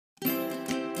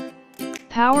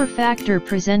Power factor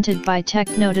presented by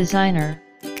Techno Designer.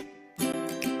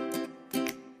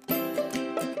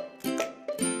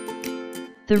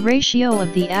 The ratio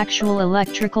of the actual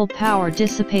electrical power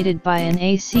dissipated by an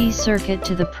AC circuit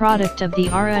to the product of the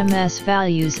RMS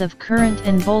values of current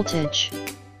and voltage.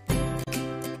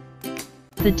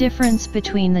 The difference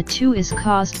between the two is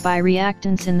caused by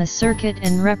reactance in the circuit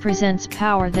and represents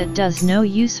power that does no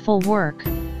useful work.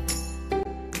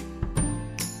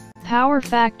 Power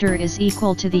factor is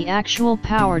equal to the actual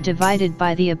power divided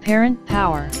by the apparent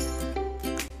power.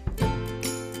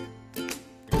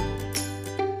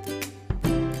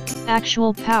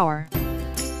 Actual power.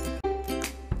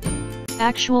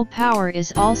 Actual power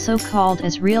is also called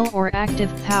as real or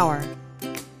active power.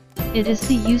 It is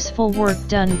the useful work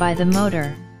done by the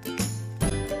motor.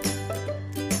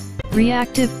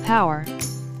 Reactive power.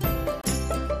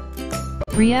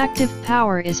 Reactive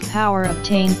power is power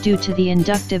obtained due to the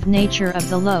inductive nature of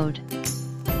the load.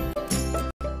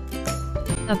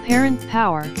 Apparent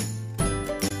power.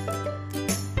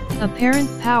 Apparent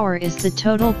power is the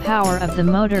total power of the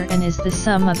motor and is the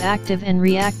sum of active and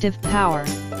reactive power.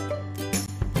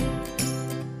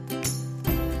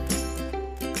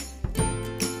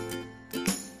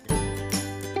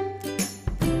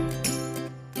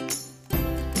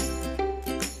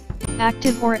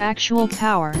 Active or actual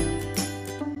power.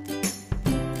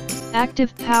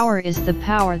 Active power is the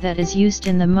power that is used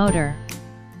in the motor.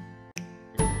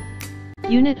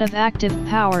 Unit of active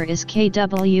power is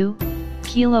kW,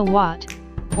 kilowatt,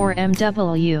 or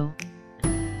MW.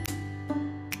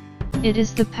 It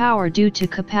is the power due to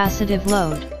capacitive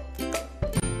load.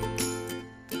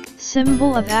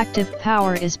 Symbol of active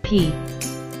power is P.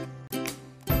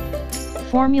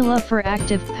 Formula for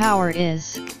active power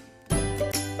is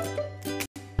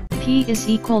P is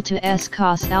equal to S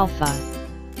cos alpha.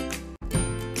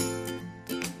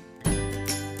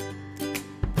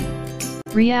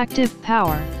 Reactive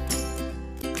power.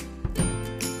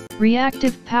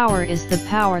 Reactive power is the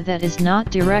power that is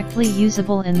not directly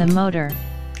usable in the motor.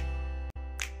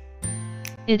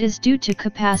 It is due to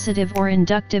capacitive or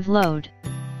inductive load.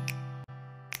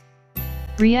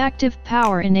 Reactive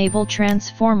power enable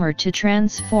transformer to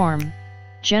transform,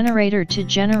 generator to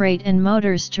generate and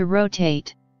motors to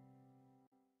rotate.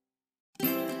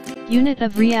 Unit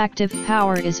of reactive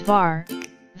power is VAR,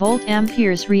 volt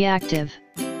amperes reactive.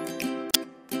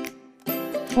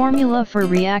 Formula for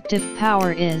reactive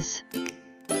power is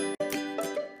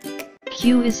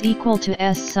Q is equal to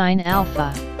S sin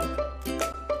alpha.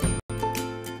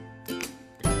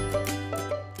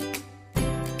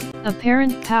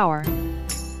 Apparent power.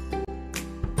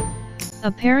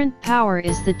 Apparent power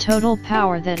is the total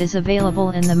power that is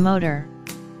available in the motor.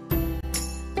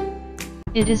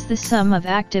 It is the sum of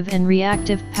active and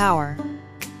reactive power.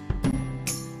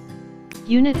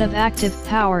 Unit of active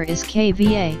power is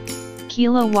kVA,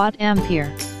 kilowatt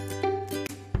ampere.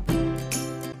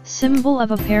 Symbol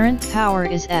of apparent power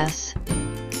is S.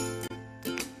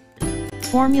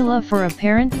 Formula for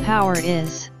apparent power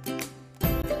is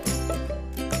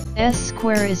S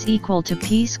square is equal to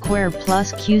P square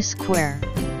plus Q square.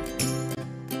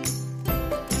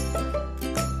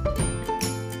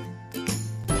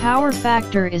 Power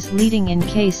factor is leading in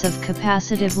case of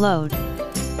capacitive load.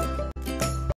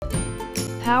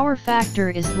 Power factor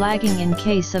is lagging in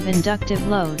case of inductive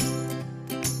load.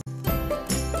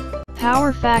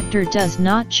 Power factor does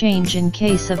not change in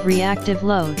case of reactive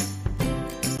load.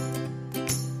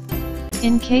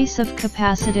 In case of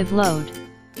capacitive load,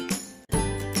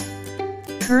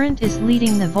 current is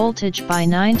leading the voltage by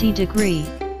 90 degrees.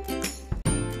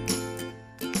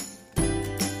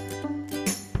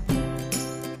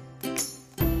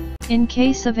 In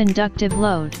case of inductive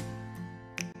load,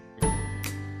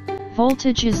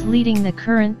 voltage is leading the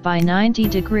current by 90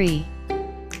 degrees.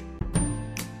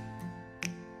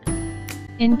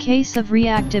 In case of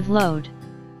reactive load,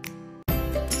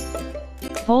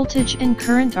 voltage and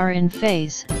current are in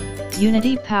phase,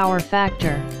 unity power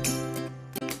factor.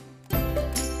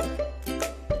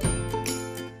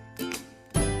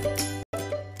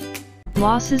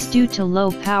 Losses due to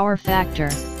low power factor.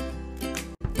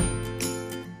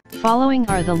 Following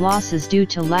are the losses due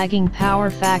to lagging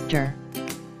power factor.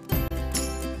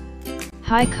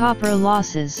 High copper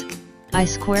losses,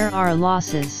 I2R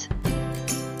losses.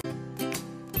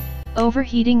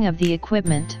 Overheating of the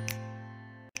equipment.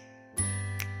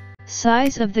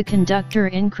 Size of the conductor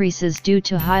increases due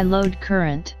to high load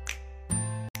current.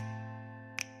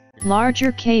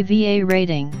 Larger kVA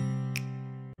rating.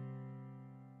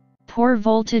 Poor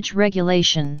voltage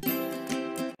regulation.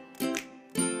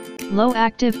 Low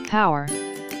active power.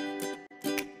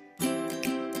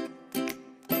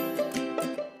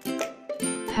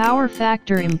 Power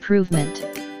factor improvement.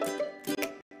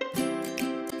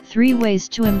 3 ways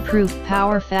to improve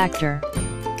power factor.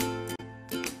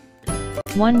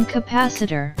 1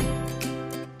 capacitor,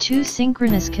 2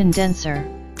 synchronous condenser,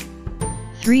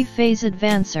 3 phase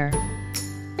advancer.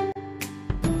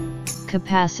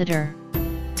 Capacitor.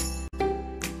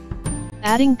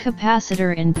 Adding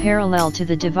capacitor in parallel to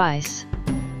the device.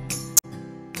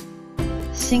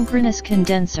 Synchronous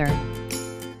condenser.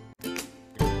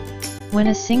 When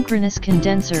a synchronous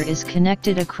condenser is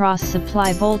connected across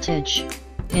supply voltage,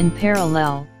 in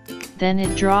parallel, then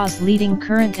it draws leading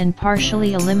current and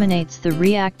partially eliminates the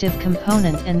reactive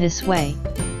component, and this way,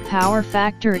 power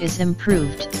factor is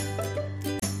improved.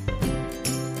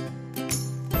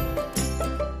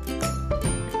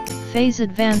 Phase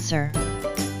advancer.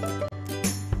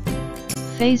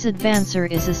 Phase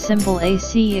advancer is a simple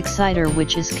AC exciter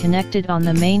which is connected on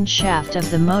the main shaft of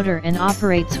the motor and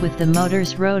operates with the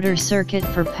motor's rotor circuit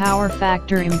for power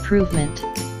factor improvement.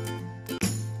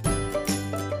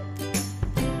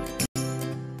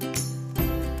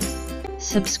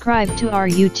 Subscribe to our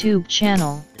YouTube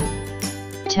channel,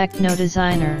 Techno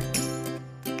Designer,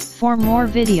 for more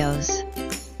videos.